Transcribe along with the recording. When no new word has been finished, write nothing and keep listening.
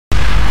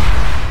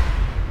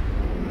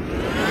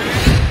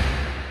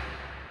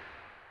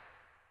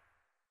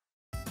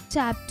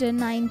Chapter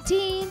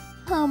 19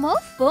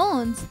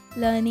 Homophones.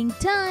 Learning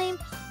time.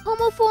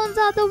 Homophones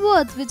are the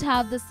words which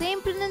have the same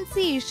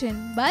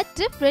pronunciation but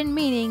different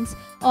meanings,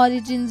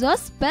 origins or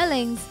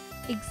spellings.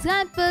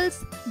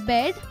 Examples: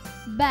 bed,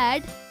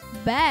 bad,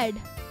 bad.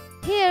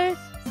 Here,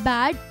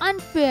 bad,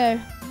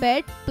 unfair.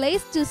 Bed,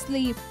 place to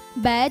sleep.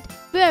 Bed,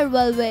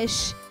 farewell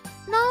wish.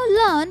 Now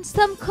learn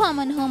some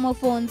common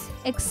homophones.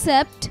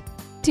 Accept,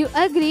 to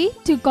agree,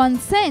 to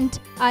consent.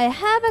 I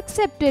have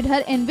accepted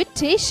her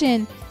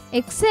invitation.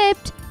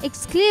 Except,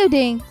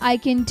 excluding. I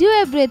can do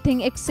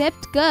everything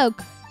except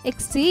cook.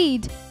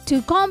 Exceed,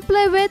 to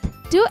comply with,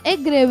 to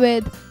agree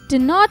with. Do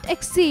not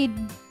exceed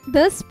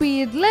the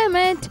speed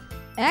limit.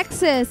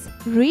 Access,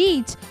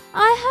 reach.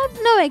 I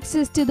have no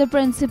access to the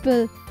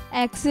principal.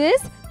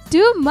 Access,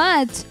 too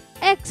much.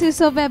 Excess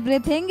of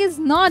everything is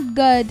not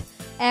good.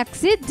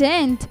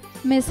 Accident,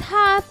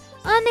 mishap,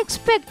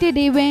 unexpected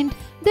event.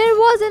 There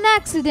was an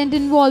accident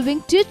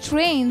involving two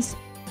trains.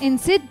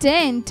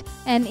 Incident,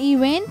 an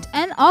event,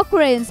 an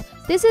occurrence.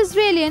 This is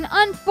really an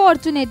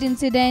unfortunate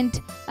incident.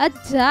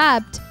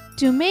 Adapt,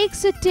 to make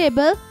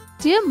suitable,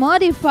 to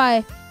modify.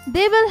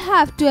 They will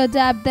have to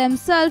adapt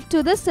themselves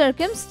to the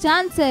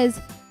circumstances.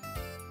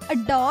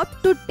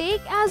 Adopt, to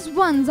take as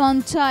one's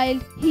own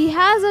child. He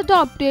has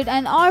adopted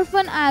an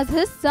orphan as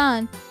his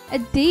son.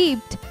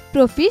 Adept,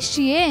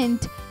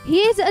 proficient. He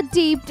is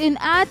adept in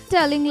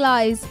telling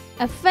lies.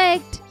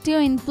 Affect, to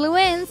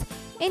influence.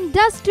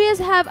 Industries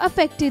have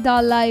affected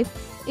our life.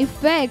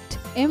 Effect,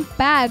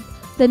 impact.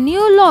 The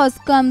new laws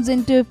comes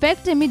into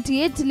effect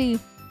immediately.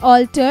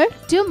 Alter,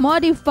 to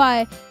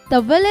modify. The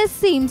village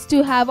seems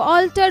to have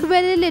altered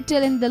very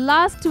little in the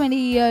last 20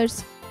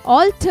 years.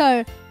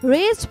 Altar,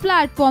 raised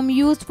platform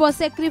used for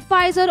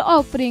sacrifice or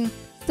offering.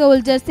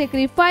 Soldiers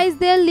sacrifice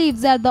their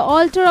lives at the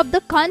altar of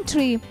the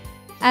country.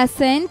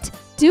 Assent,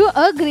 to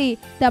agree.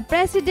 The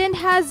president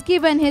has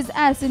given his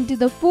assent to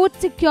the food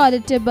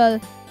security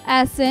bill.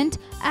 Assent,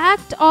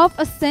 act of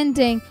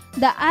assenting.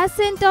 The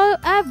ascent of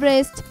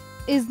Everest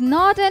is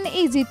not an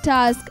easy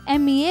task.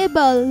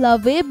 Amiable,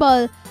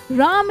 lovable.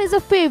 Ram is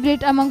a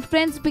favorite among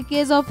friends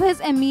because of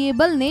his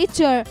amiable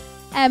nature.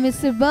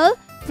 Amicable,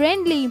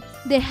 friendly.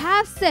 They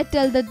have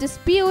settled the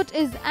dispute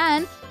in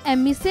an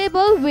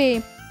amicable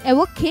way.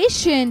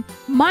 Avocation,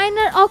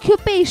 minor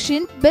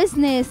occupation,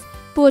 business.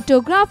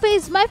 Photography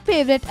is my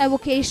favorite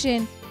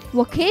avocation.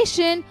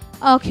 Vocation,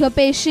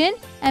 occupation,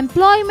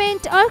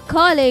 employment or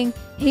calling.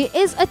 He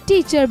is a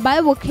teacher by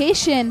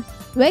vocation.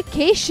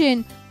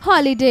 Vacation,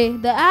 holiday,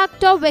 the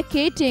act of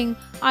vacating.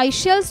 I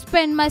shall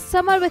spend my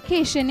summer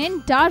vacation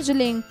in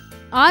Darjeeling.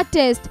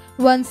 Artist,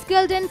 one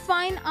skilled in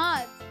fine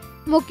arts.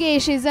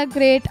 Mukesh is a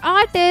great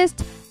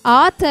artist.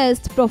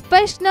 Artist,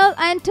 professional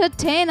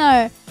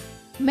entertainer.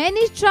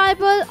 Many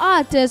tribal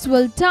artists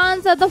will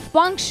dance at the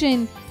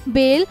function.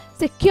 Bail,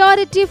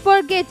 security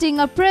for getting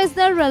a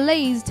prisoner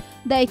released.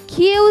 The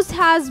accused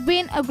has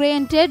been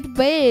granted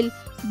bail.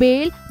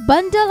 Bail,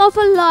 bundle of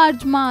a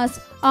large mass.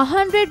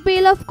 100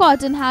 bale of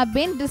cotton have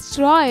been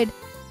destroyed.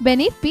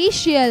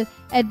 Beneficial,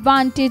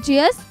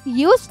 advantageous,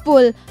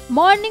 useful.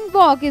 Morning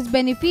walk is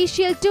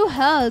beneficial to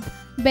health.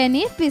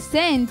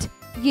 Beneficent,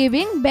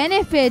 giving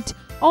benefit.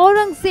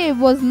 Aurangzeb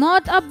was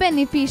not a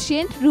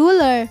beneficent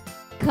ruler.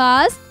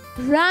 Caste,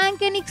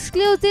 rank and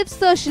exclusive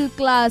social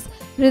class.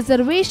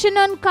 Reservation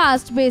on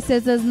caste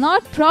basis is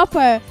not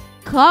proper.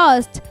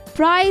 Cost,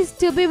 price,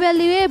 to be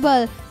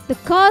valuable. The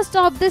cost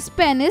of this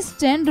pen is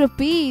 10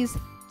 rupees.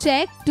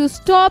 Check, to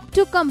stop,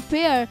 to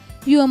compare.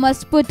 You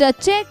must put a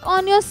check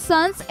on your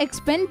son's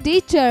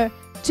expenditure.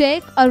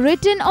 Check, a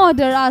written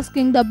order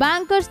asking the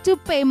bankers to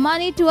pay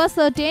money to a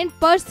certain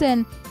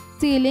person.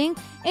 Ceiling,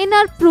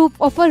 inner proof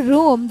of a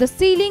room. The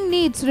ceiling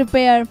needs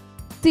repair.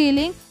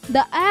 Sealing,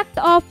 the act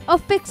of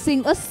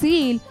affixing a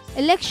seal.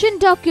 Election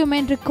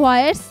document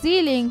requires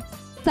sealing.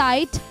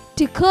 Cite,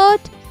 to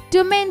quote,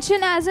 to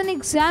mention as an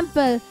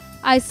example.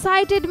 I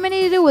cited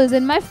many rules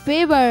in my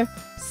favor.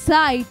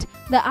 Sight,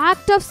 the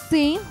act of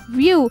seeing,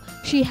 view.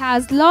 She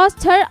has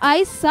lost her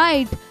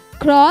eyesight.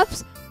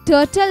 Crops,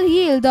 total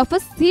yield of a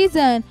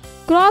season.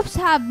 Crops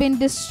have been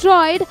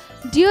destroyed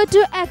due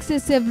to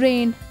excessive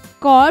rain.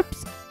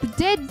 Corpse, the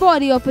dead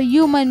body of a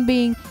human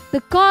being.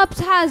 The corpse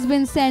has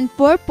been sent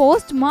for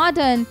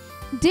post-mortem.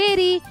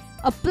 Dairy,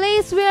 a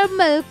place where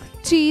milk,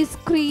 cheese,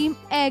 cream,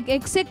 egg,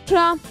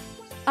 etc.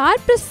 are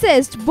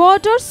processed,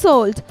 bought or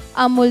sold.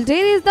 Amul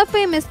Dairy is the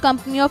famous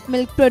company of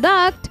milk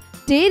product.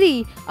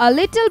 Dairy, a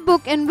little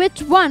book in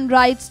which one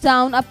writes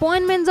down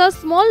appointments or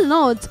small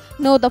notes.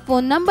 Know the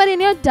phone number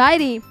in your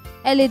diary.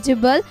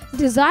 Eligible,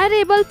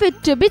 desirable,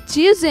 fit to be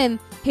chosen.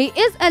 He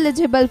is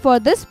eligible for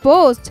this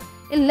post.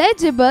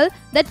 Illegible,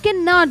 that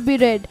cannot be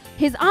read.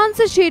 His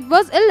answer sheet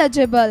was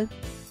illegible.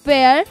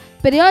 Fair,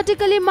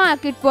 periodically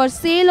market for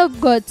sale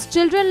of goods.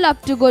 Children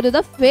love to go to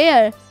the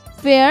fair.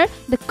 Fare,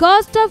 the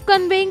cost of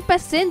conveying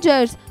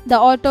passengers. The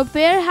auto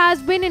fare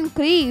has been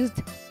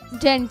increased.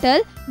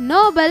 Gentle,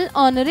 noble,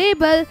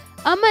 honorable.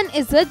 Aman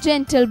is a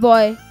gentle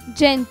boy.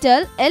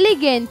 Gentle,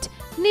 elegant.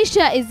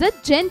 Nisha is a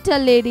gentle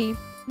lady.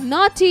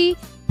 Naughty,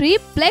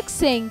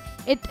 perplexing.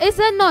 It is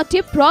a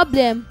naughty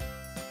problem.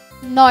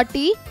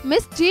 Naughty,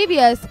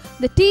 mischievous.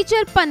 The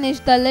teacher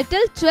punished the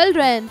little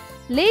children.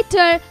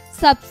 Later,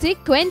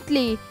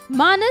 subsequently,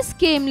 Manas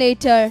came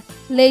later.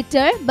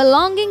 Later,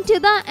 belonging to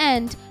the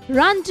end,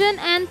 Ranjan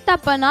and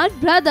Tapan are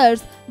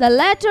brothers. The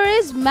latter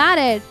is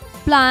married.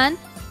 Plan,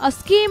 a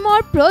scheme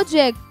or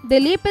project.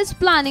 Dilip is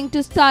planning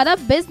to start a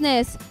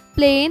business.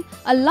 Plain,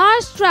 a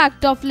large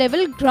tract of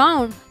level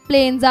ground.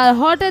 Plains are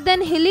hotter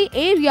than hilly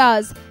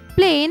areas.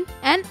 Plane,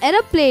 an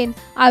aeroplane.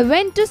 I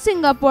went to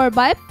Singapore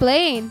by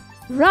plane.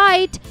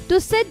 Write, to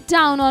sit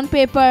down on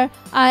paper.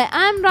 I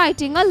am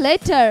writing a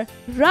letter.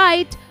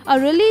 Write, a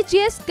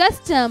religious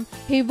custom.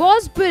 He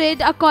was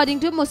buried according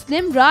to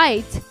Muslim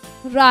rites.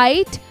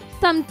 Right,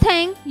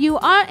 something you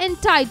are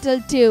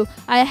entitled to.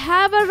 I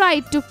have a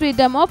right to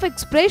freedom of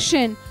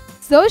expression.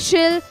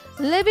 Social,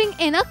 living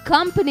in a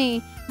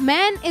company.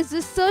 Man is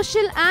a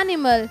social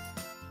animal.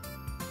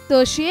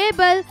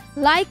 Sociable,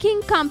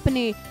 liking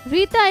company.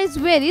 Rita is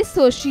very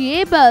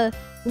sociable.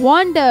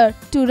 Wander,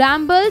 to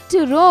ramble,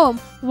 to roam.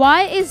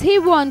 Why is he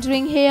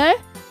wandering here?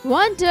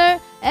 Wonder,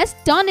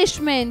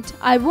 astonishment.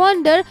 I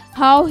wonder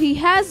how he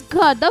has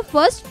got the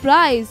first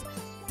prize.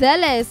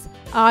 Zealous,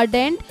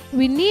 ardent.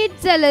 We need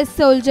zealous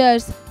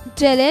soldiers.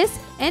 Jealous,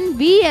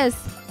 envious.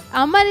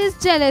 Amar is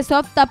jealous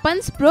of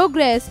Tapan's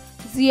progress.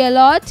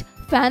 Zealot,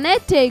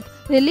 fanatic.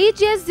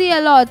 Religious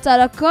zealots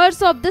are a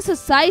curse of the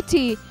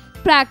society.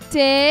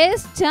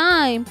 Practice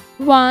time.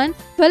 1.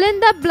 Fill in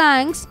the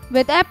blanks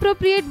with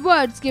appropriate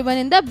words given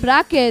in the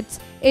brackets.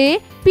 A.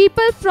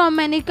 People from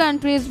many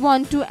countries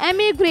want to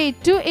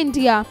emigrate to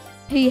India.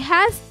 He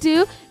has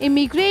to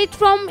immigrate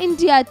from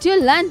India to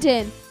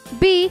London.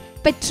 B.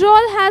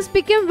 Petrol has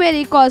become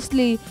very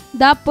costly.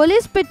 The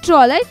police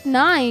patrol at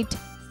night.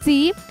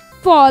 C.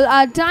 Fall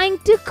are dying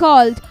to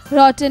cold.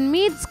 Rotten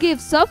meats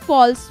gives a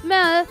false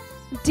smell.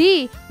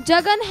 D.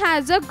 Jagan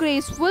has a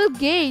graceful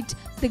gait.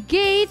 The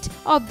gate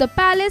of the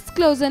palace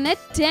closes at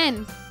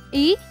 10.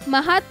 E.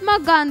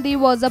 Mahatma Gandhi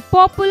was a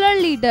popular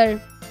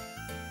leader.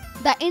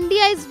 The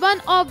India is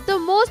one of the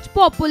most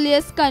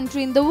populous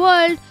country in the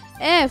world.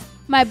 F.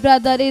 My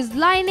brother is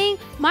lighting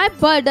my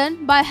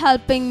burden by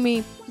helping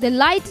me. The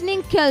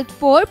lightning killed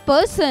 4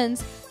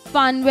 persons.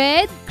 Fun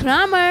with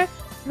grammar.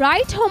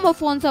 Write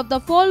homophones of the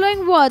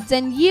following words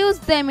and use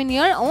them in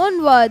your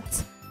own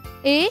words.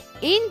 A.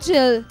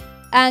 Angel.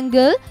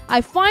 Angle. I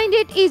find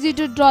it easy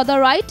to draw the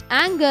right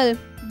angle.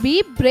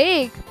 B.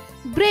 Break.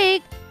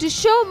 Break, to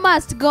show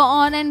must go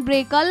on and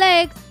break a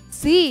leg.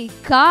 C.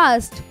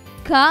 Caste.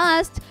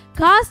 Caste.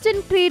 Caste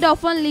and creed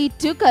often lead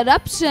to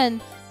corruption.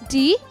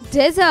 D.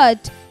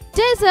 Desert.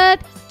 Desert.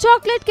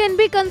 Chocolate can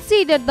be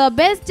considered the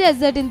best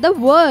desert in the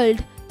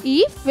world.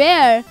 E.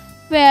 Fair.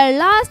 Fair.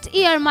 Last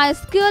year my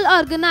school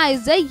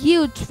organized a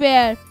huge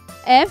fair.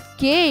 F.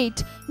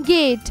 Gate.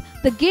 Gate.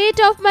 The gate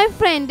of my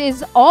friend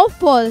is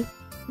awful.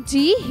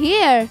 G.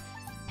 Hare.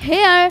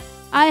 Hare.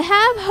 I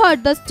have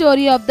heard the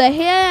story of the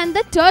hare and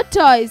the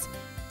tortoise.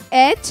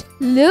 H.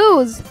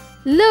 Loose.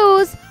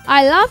 Loose.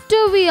 I love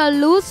to wear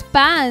loose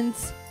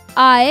pants.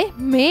 I.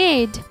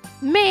 Made.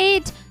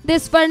 Made.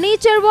 This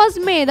furniture was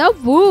made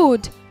of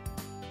wood.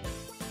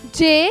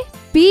 J.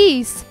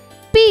 Piece.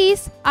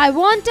 Piece. I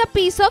want a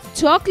piece of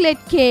chocolate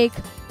cake.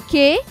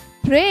 K.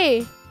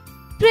 Prey.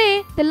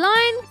 Prey. The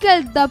lion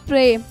killed the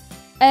prey.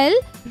 L.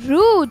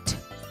 Route.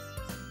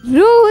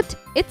 Route.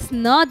 It's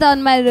not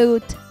on my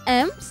route.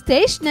 M.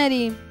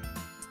 Stationary.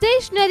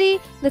 Stationary.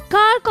 The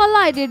car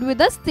collided with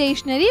a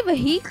stationary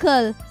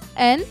vehicle.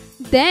 N.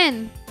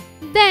 Then.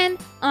 Then.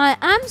 I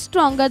am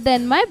stronger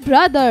than my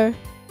brother.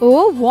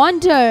 O.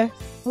 Wonder.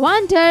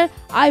 Wonder.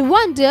 I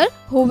wonder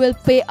who will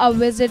pay a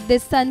visit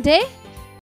this Sunday.